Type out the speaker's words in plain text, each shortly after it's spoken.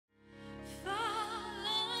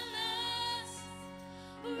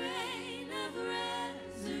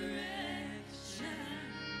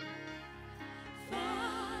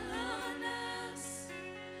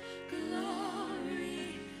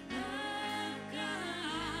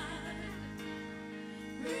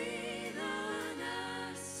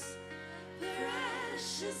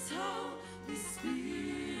Holy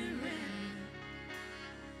Spirit,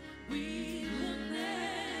 we will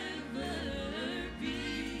never be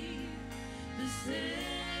the same.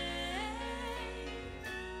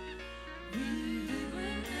 We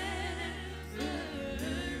will never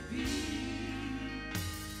be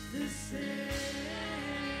the same.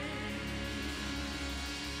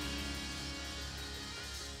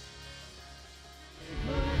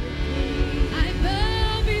 I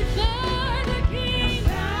bow before the King. I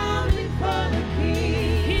bow before the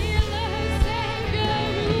King. Healer, Savior,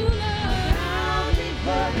 ruler. I bow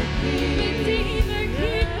before the King. Redeemer,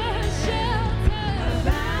 keeper, shelter. I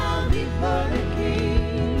bow before the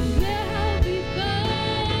King. Bow before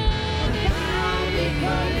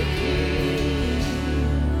the King.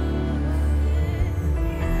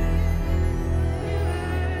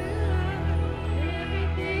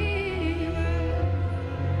 Everything.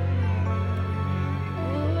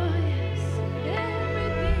 Oh yes,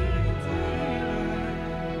 everything's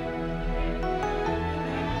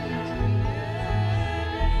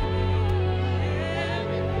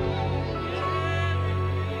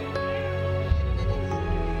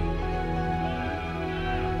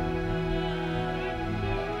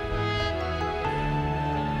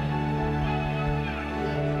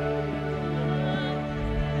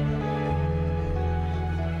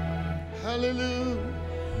Hallelujah.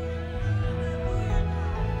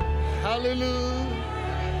 Hallelujah.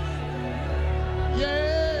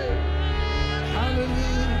 Yeah.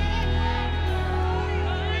 Hallelujah.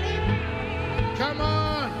 Come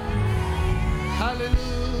on.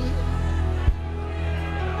 Hallelujah.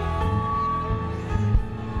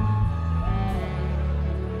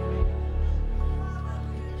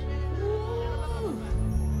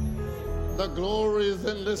 The glory is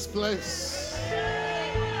in this place.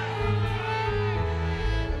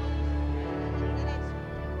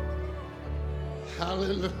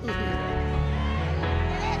 Hallelujah.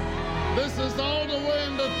 This is all the way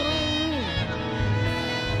in the throne room.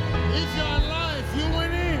 If you're alive, you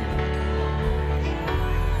went in.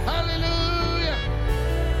 Hallelujah.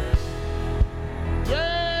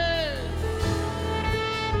 Yeah.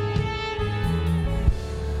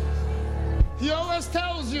 He always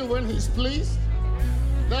tells you when he's pleased.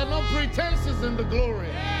 There are no pretenses in the glory.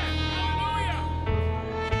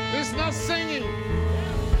 It's not singing.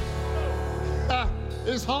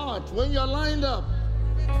 It's hard when you're lined up.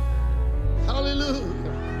 Hallelujah.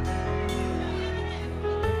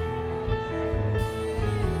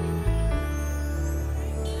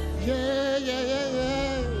 Yeah, yeah, yeah,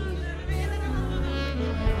 yeah.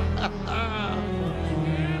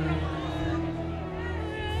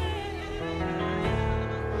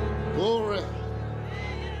 Glory.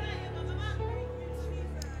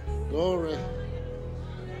 Glory.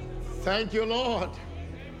 Thank you, Lord.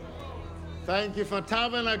 Thank you for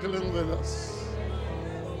tabernacling with us.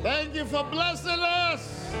 Thank you for blessing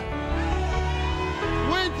us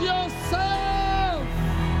with yourself.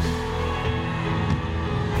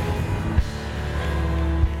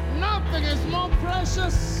 Nothing is more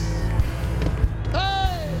precious.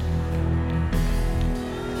 Hey!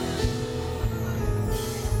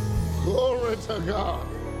 Glory to God.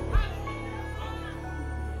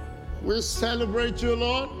 We celebrate you,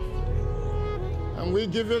 Lord. And we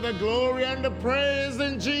give you the glory and the praise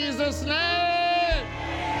in Jesus' name.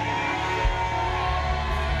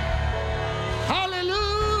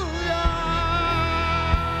 Hallelujah.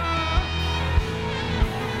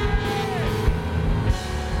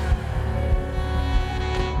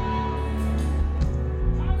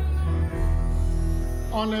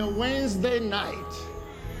 On a Wednesday night,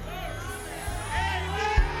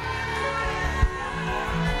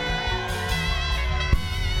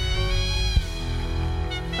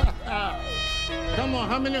 come on,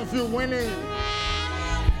 how many of you went in?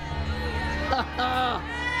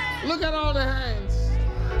 Look at all the hands.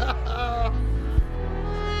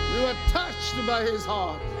 You were touched by his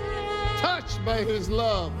heart, touched by his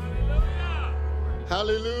love.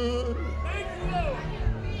 Hallelujah.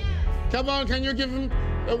 Come on, can you give him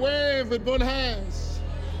a wave with both hands?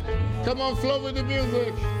 Come on, flow with the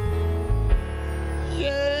music.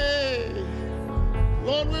 Yay.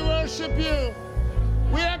 Lord, we worship you.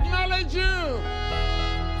 We acknowledge you.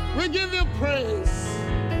 We give you praise.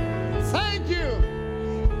 Thank you.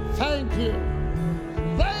 Thank you.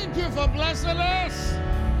 Thank you for blessing us.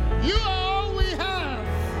 You are all we have.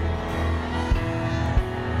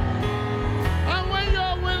 And when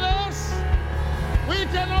you're with us, we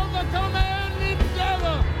can overcome any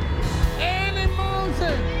devil, any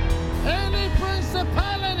mountain, any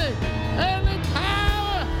principality, any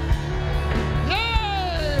power.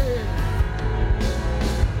 Yay!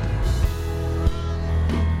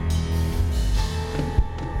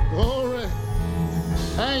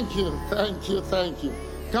 Thank you, thank you, thank you.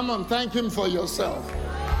 Come on, thank him for yourself.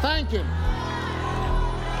 Thank him.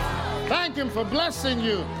 Thank him for blessing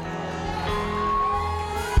you.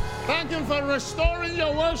 Thank him for restoring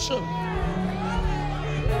your worship.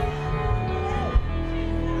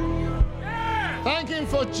 Thank him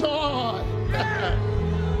for joy.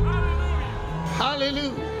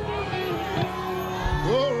 Hallelujah.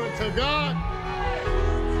 Glory to God.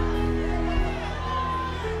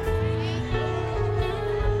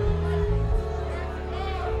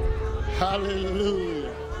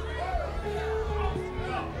 Hallelujah.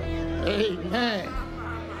 Amen.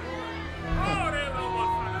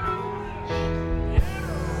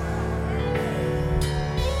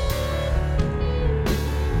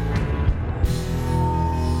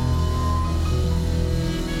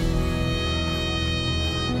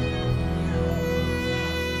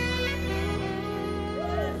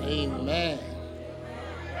 Amen.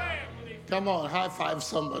 Come on, high five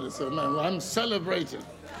somebody. Say, man, I'm celebrating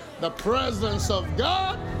the presence of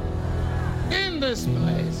God in this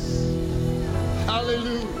place.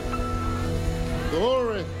 Hallelujah.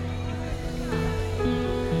 Glory.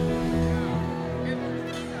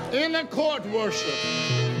 In a court worship.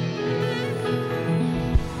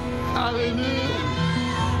 Hallelujah.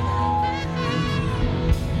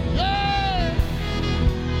 Yay!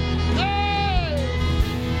 Yay!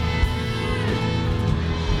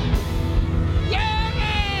 Yay!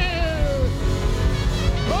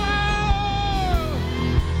 Oh!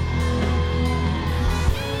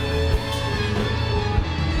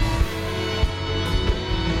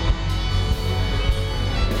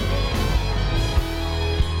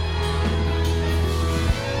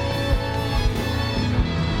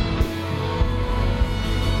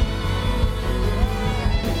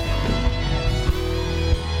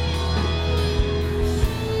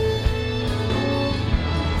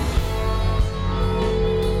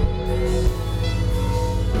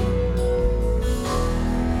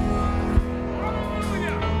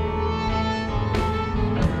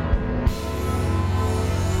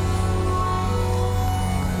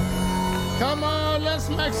 Come on, let's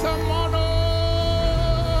make some more noise.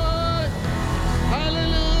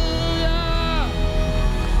 Hallelujah.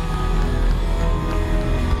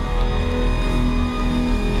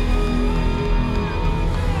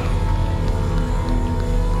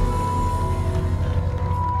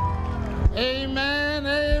 Amen,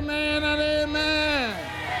 amen, and amen.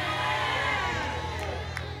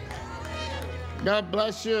 God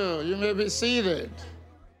bless you. You may be seated.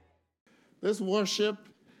 This worship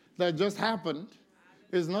that just happened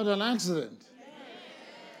is not an accident.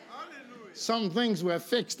 Some things were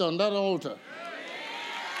fixed on that altar.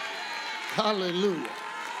 Hallelujah.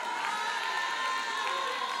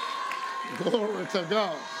 Glory to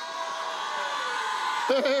God.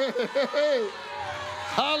 Hey, hey, hey.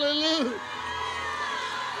 Hallelujah.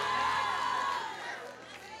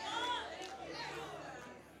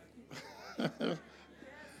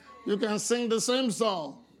 You can sing the same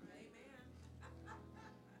song.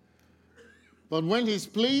 But when he's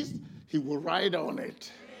pleased, he will ride on it.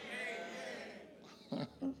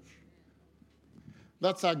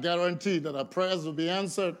 That's our guarantee that our prayers will be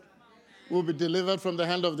answered. We'll be delivered from the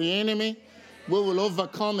hand of the enemy. We will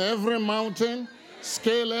overcome every mountain,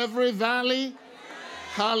 scale every valley.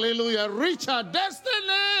 Hallelujah. Reach our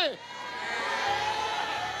destiny.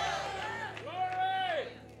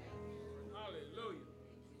 Hallelujah.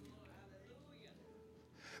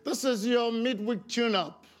 This is your midweek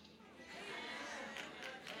tune-up.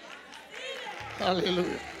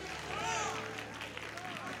 Hallelujah.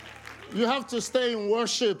 You have to stay in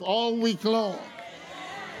worship all week long.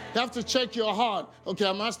 You have to check your heart. Okay,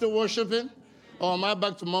 am I still worshiping? Or am I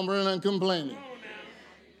back to murmuring and complaining?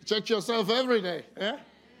 Check yourself every day. Yeah?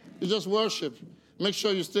 You just worship. Make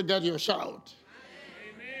sure you still got your shout.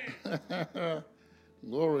 Amen.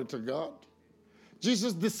 Glory to God.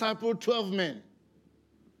 Jesus discipled 12 men.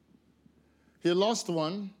 He lost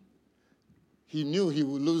one. He knew he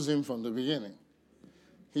would lose him from the beginning.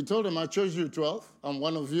 He told him, I chose you 12. I'm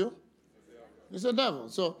one of you. He's a devil.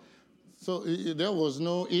 So there was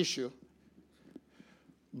no issue.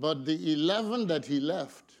 But the 11 that he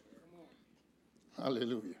left,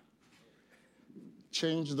 hallelujah,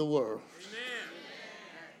 changed the world.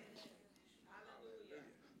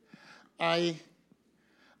 I'm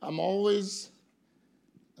always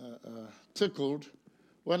tickled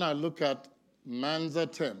when I look at man's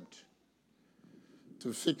attempt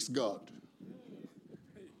to fix God.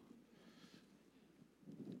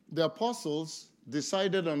 The apostles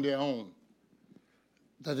decided on their own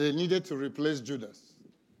that they needed to replace Judas.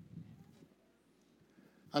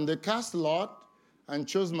 And they cast lot and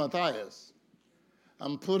chose Matthias.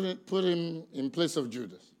 and put him in place of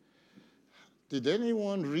Judas. Did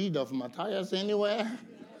anyone read of Matthias anywhere?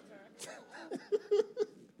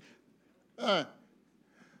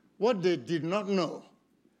 What they did not know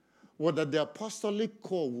was that the apostolic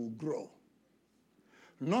core will grow,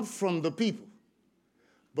 not from the people,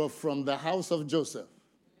 but from the house of Joseph.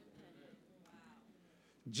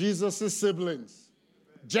 Jesus' siblings,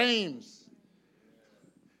 James,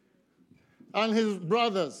 and his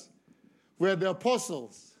brothers were the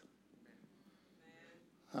apostles.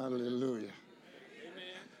 Hallelujah.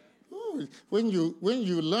 Oh, when you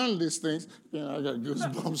learn these things, I got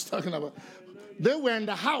goosebumps talking about. They were in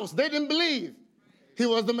the house. They didn't believe he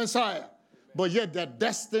was the Messiah. But yet their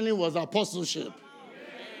destiny was apostleship.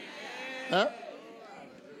 Huh?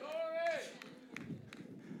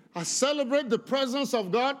 I celebrate the presence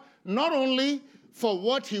of God not only for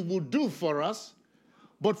what he will do for us,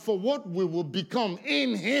 but for what we will become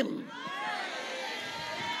in him.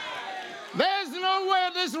 There's no way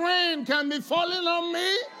this rain can be falling on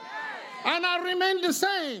me and I remain the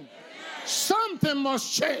same. Something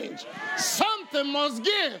must change. Something must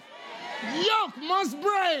give. Yoke must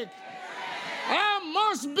break. I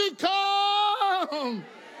must become.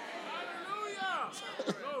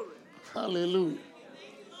 Hallelujah.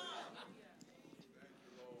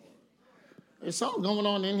 There's something going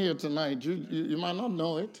on in here tonight. You might not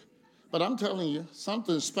know it, but I'm telling you,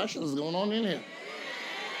 something special is going on in here.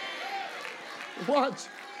 What?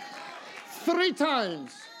 3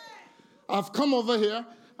 times I've come over here,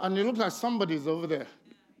 and it looks like somebody's over there.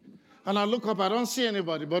 And I look up, I don't see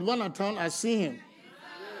anybody, but when I turn, I see him.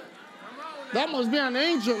 That must be an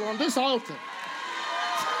angel on this altar.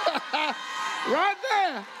 Right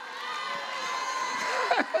there.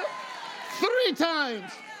 3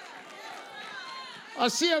 times. I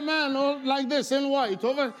see a man like this in white.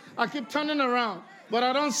 I keep turning around, but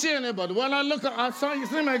I don't see anybody. When I look, I saw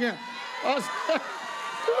him again.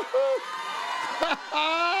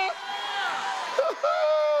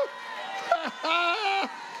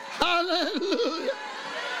 Hallelujah.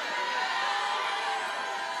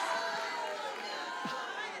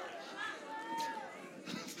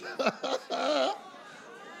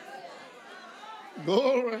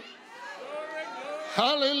 Glory.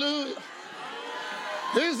 Hallelujah.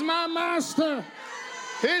 He's my master.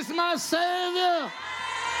 He's my savior.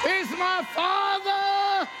 He's my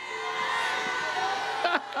father.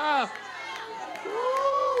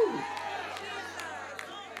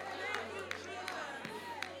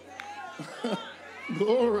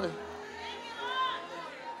 Glory.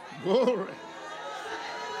 Glory.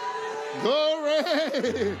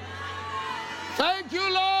 Glory. Thank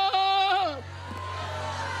you, Lord.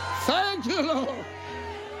 Thank you, Lord.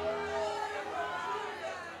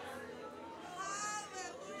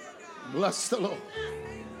 Bless the Lord.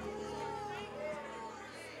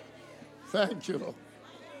 Thank you, Lord.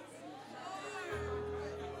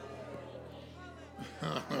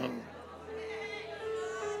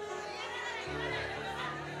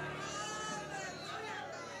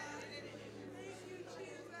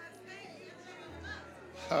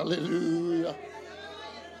 Hallelujah.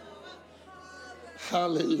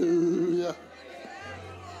 Hallelujah.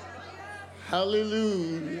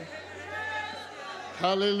 Hallelujah.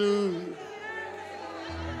 Hallelujah.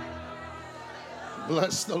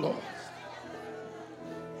 Bless the Lord.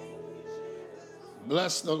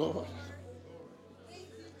 Bless the Lord.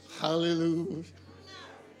 Hallelujah.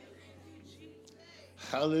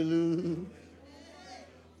 Hallelujah.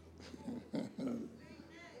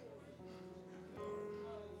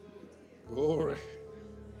 Glory.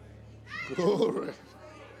 Glory.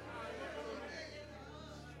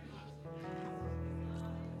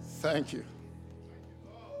 Thank you.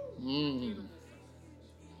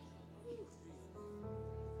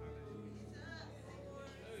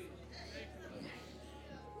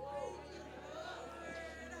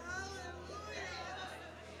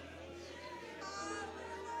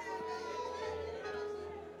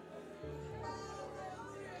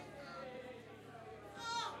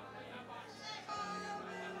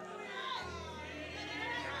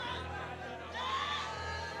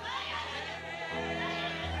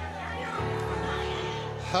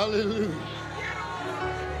 Hallelujah.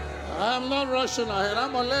 I'm not rushing ahead.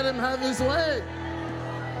 I'm going to let him have his way.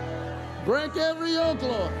 Break every yoke,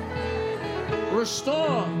 Lord.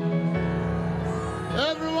 Restore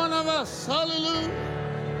every one of us. Hallelujah.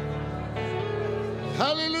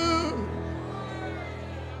 Hallelujah.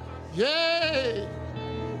 Yay.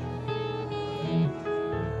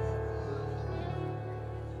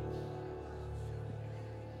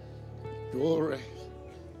 Glory.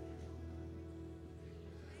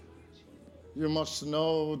 You must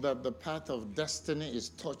know that the path of destiny is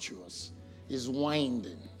tortuous, is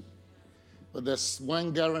winding. But there's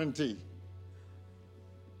one guarantee.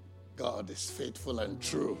 God is faithful and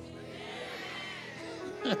true.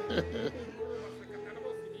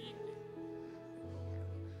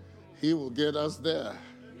 He will get us there.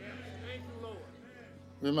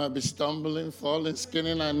 We might be stumbling, falling,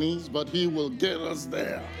 skinning our knees, but he will get us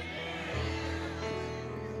there.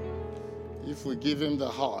 If we give him the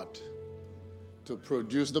heart to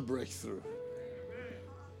produce the breakthrough.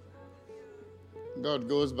 God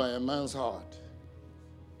goes by a man's heart.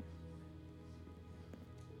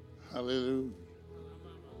 Hallelujah.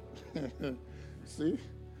 See?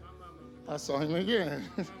 I saw him again.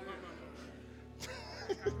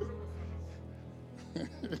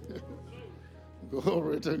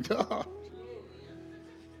 Glory to God.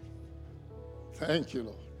 Thank you,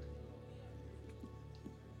 Lord.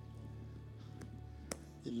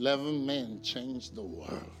 11 men changed the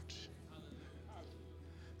world.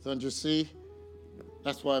 Don't you see?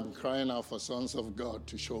 That's why I'm crying out for sons of God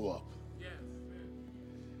to show up.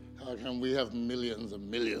 How can we have millions and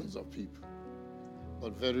millions of people,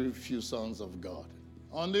 but very few sons of God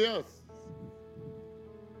on the earth?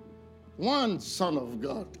 One son of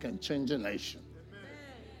God can change a nation.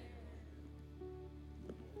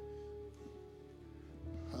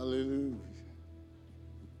 Hallelujah.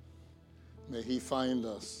 May he find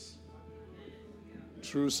us,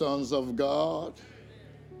 true sons of God,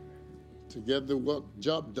 to get the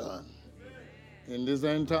job done. In this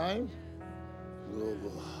end time,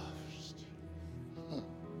 robust.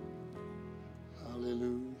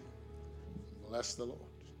 Hallelujah. Bless the Lord.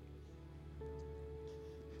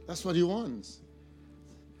 That's what he wants.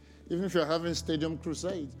 Even if you're having stadium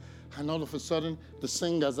crusades, and all of a sudden the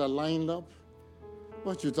singers are lined up,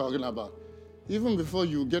 what you talking about? Even before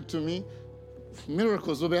you get to me,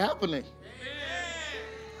 miracles will be happening.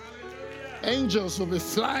 Angels will be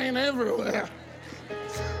flying everywhere.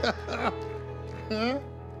 Huh?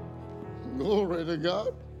 Glory to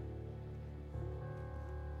God.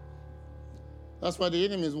 That's why the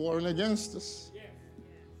enemy is warring against us.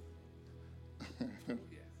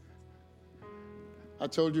 I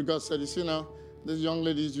told you, God said, you see now, these young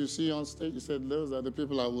ladies you see on stage, he said, those are the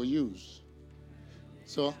people I will use.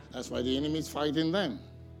 So that's why the enemy is fighting them.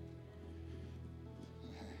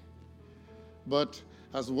 But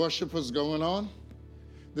as worship was going on,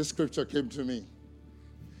 this scripture came to me.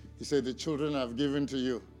 He said, the children I've given to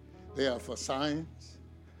you, they are for signs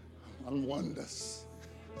and wonders.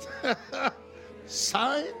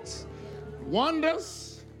 Signs,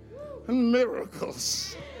 wonders, and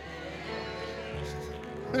miracles.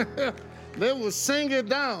 They will sing it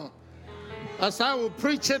down as I will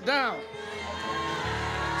preach it down.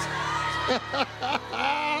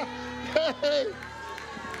 Hey.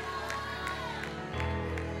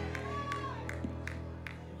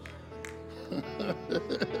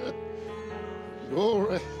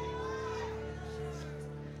 Glory.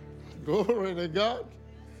 Glory to God.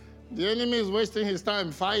 The enemy is wasting his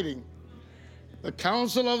time fighting. The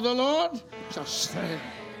counsel of the Lord shall stand.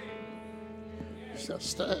 Shall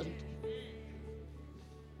stand.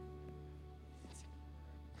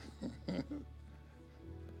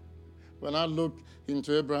 When I look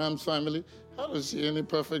into Abraham's family, I don't see any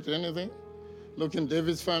perfect anything. Look in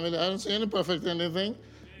David's family, I don't see any perfect anything.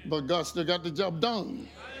 But God still got the job done.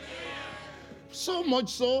 So much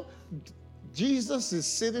so, Jesus is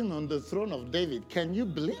sitting on the throne of David. Can you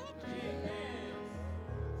believe?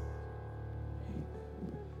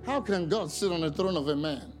 How can God sit on the throne of a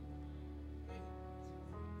man?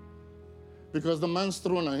 Because the man's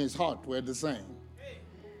throne and his heart were the same.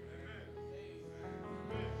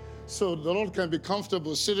 So the Lord can be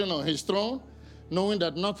comfortable sitting on his throne, knowing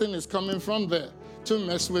that nothing is coming from there to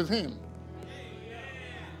mess with him.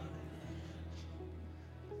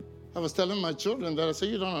 I was telling my children that I said,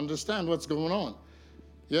 you don't understand what's going on.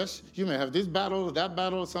 Yes, you may have this battle, that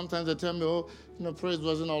battle. Sometimes they tell me, oh, praise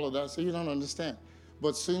wasn't all of that. So you don't understand.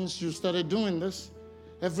 But since you started doing this,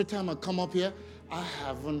 every time I come up here, I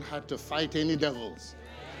haven't had to fight any devils.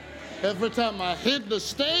 Every time I hit the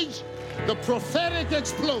stage, the prophetic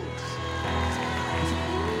explodes.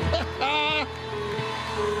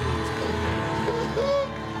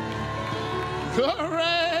 Glory!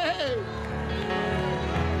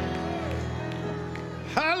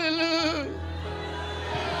 Hallelujah!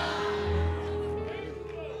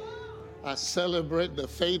 I celebrate the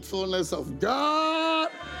faithfulness of God.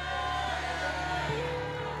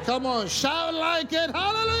 Come on, shout like it.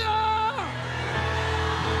 Hallelujah!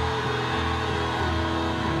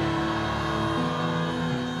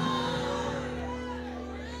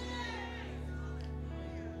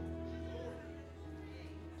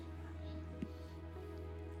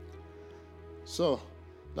 So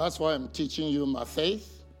that's why I'm teaching you my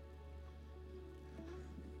faith,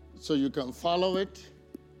 so you can follow it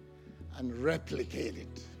and replicate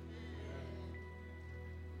it.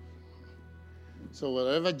 So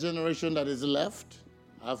whatever generation that is left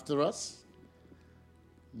after us,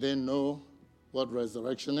 they know what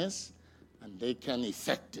resurrection is, and they can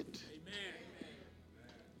effect it.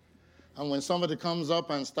 And when somebody comes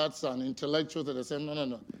up and starts an intellectual, they say,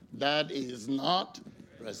 no, that is not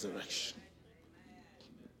resurrection.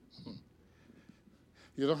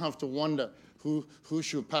 You don't have to wonder who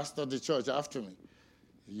should pastor the church after me.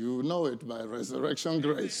 You know it by resurrection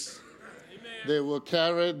grace. They will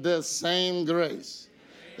carry the same grace.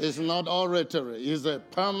 It's not oratory. It's a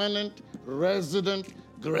permanent, resident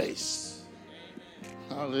grace.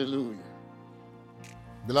 Hallelujah.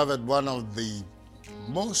 Beloved, one of the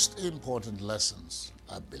most important lessons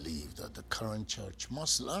I believe that the current church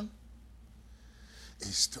must learn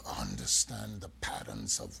is to understand the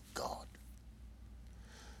patterns of God.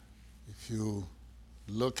 If you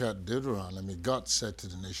look at Deuteronomy, God said to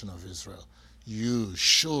the nation of Israel, you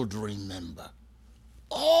should remember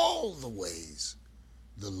all the ways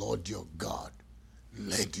the Lord your God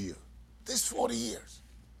led you. This 40 years.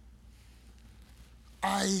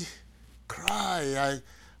 I cry,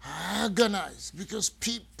 I agonize because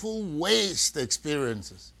people waste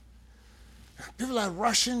experiences. People are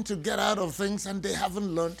rushing to get out of things and they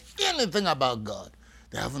haven't learned anything about God.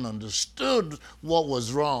 They haven't understood what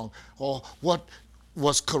was wrong or what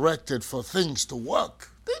was corrected for things to work.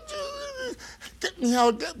 Get me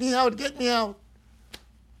out, get me out, get me out.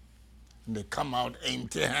 And they come out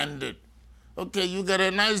empty-handed. Okay, you got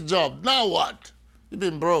a nice job. Now what? You've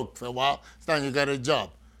been broke for a while. It's time you got a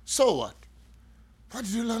job. So what? What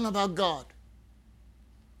did you learn about God?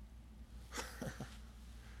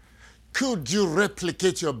 Could you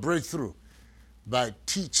replicate your breakthrough by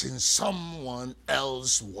teaching someone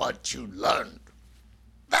else what you learned?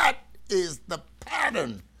 That is the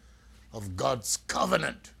pattern of God's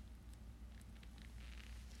covenant.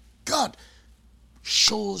 God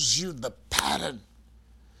shows you the pattern.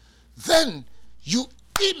 Then you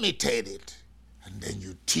imitate it, and then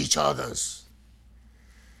you teach others.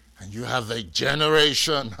 And you have a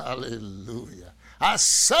generation, hallelujah. I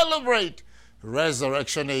celebrate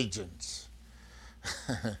resurrection agents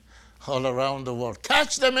all around the world.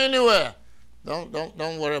 Catch them anywhere. Don't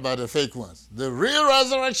worry about the fake ones. The real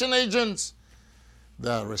resurrection agents,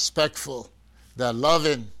 they're respectful, they're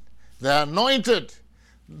loving, they're anointed,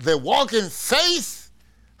 they walk in faith.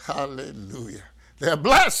 Hallelujah. They're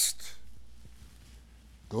blessed.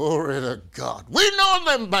 Glory to God. We know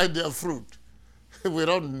them by their fruit. We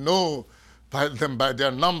don't know them by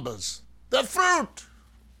their numbers. Their fruit.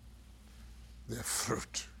 Their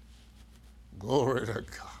fruit. Glory to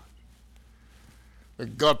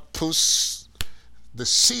God. God puts the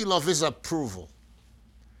seal of his approval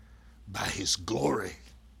by his glory.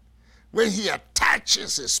 When he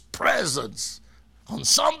attaches his presence on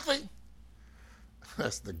something,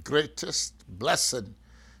 that's the greatest blessing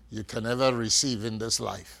you can ever receive in this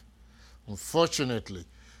life. Unfortunately,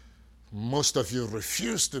 most of you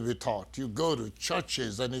refuse to be taught. You go to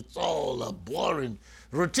churches and it's all a boring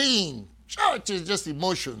routine. Church is just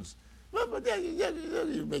emotions. But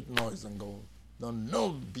you make noise and go. Don't know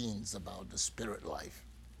beans about the spirit life.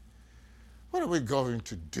 What are we going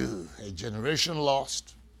to do? A generation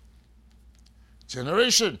lost?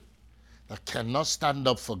 Generation that cannot stand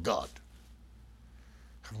up for God.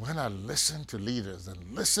 And when I listen to leaders and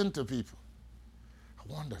listen to people,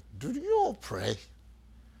 I wonder, do you all pray?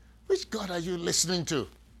 Which God are you listening to?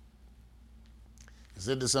 Is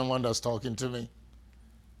it the same one that's talking to me?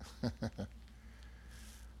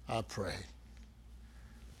 I pray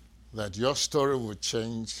that your story will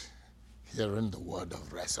change hearing the word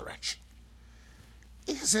of resurrection.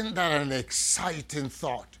 Isn't that an exciting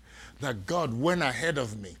thought that God went ahead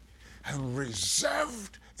of me and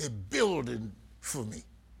reserved a building for me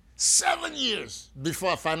 7 years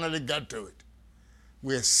before I finally got to it?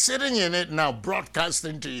 We're sitting in it now,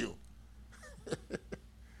 broadcasting to you.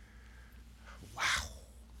 Wow.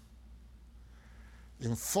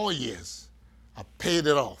 In 4 years, I paid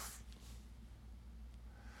it off.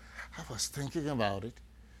 I was thinking about it.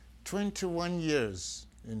 21 years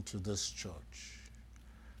into this church.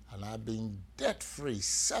 And I've been debt-free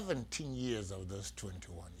 17 years of those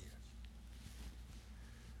 21 years.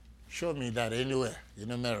 Show me that anywhere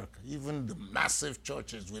in America, even the massive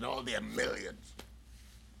churches with all their millions.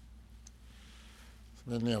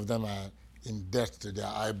 Many of them are in debt to their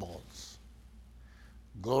eyeballs.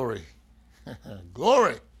 Glory.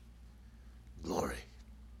 Glory. Glory.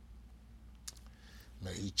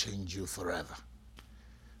 May he change you forever.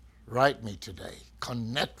 Write me today.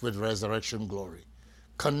 Connect with Resurrection Glory.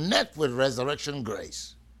 Connect with Resurrection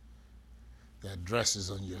Grace. The address is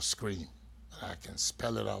on your screen. I can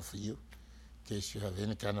spell it out for you in case you have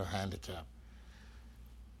any kind of handicap.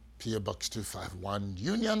 P.O. Box 251,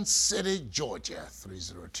 Union City, Georgia,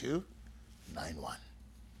 30291.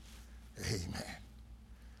 Amen.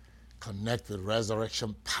 Connect with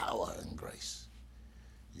resurrection power and grace.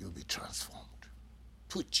 You'll be transformed.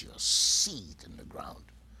 Put your seed in the ground.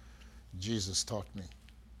 Jesus taught me.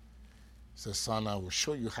 He said, son, I will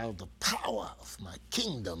show you how the power of my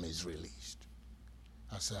kingdom is released.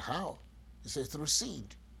 I said, how? He said, through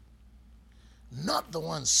seed. Not the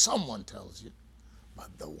one someone tells you, but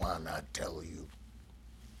the one I tell you.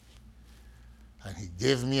 And he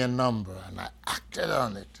gave me a number, and I acted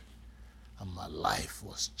on it, and my life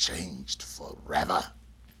was changed forever.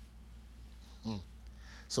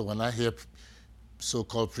 So when I hear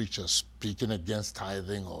so-called preachers speaking against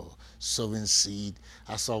tithing or sowing seed,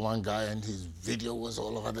 I saw one guy and his video was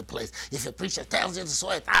all over the place. If a preacher tells you to sow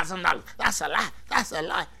 $1,000, that's a lie, that's a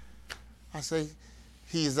lie. I say,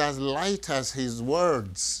 he's as light as his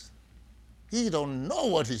words. He don't know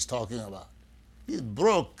what he's talking about. He's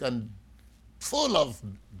broke and full of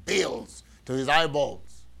bills to his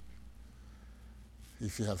eyeballs.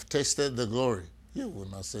 If you have tasted the glory, you will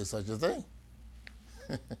not say such a thing.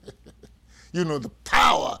 You know the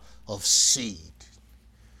power of seed.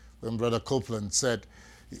 When Brother Copeland said,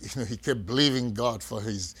 he kept believing God for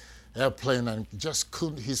his airplane and just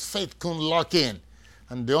couldn't, his faith couldn't lock in.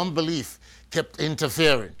 And the unbelief kept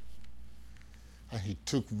interfering. And he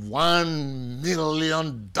took $1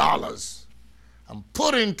 million and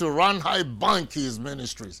put into Run High Bunky's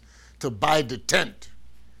ministries to buy the tent.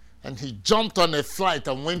 And he jumped on a flight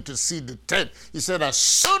and went to see the tent. He said, as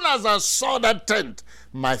soon as I saw that tent,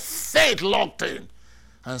 my faith locked in.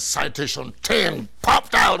 And citation 10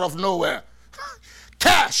 popped out of nowhere.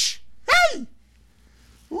 Cash! Hey!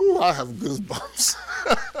 Ooh, I have goosebumps.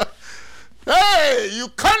 Hey, you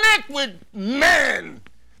connect with men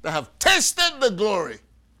that have tasted the glory.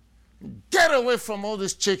 Get away from all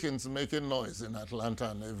these chickens making noise in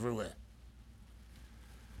Atlanta and everywhere.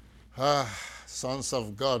 Sons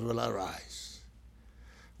of God will arise.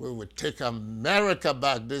 We will take America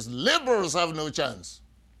back. These liberals have no chance.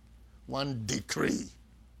 One decree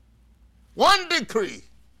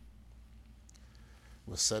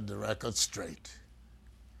will set the record straight.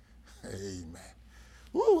 Amen.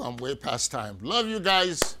 Woo, I'm way past time. Love you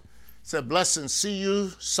guys. It's a blessing. See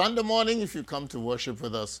you Sunday morning if you come to worship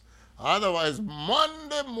with us. Otherwise,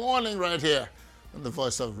 Monday morning right here in the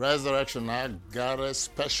Voice of Resurrection, I got a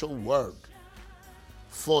special word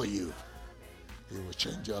for you. It will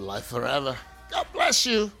change your life forever. God bless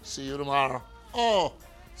you. See you tomorrow. Oh,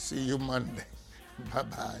 see you Monday.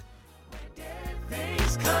 Bye-bye.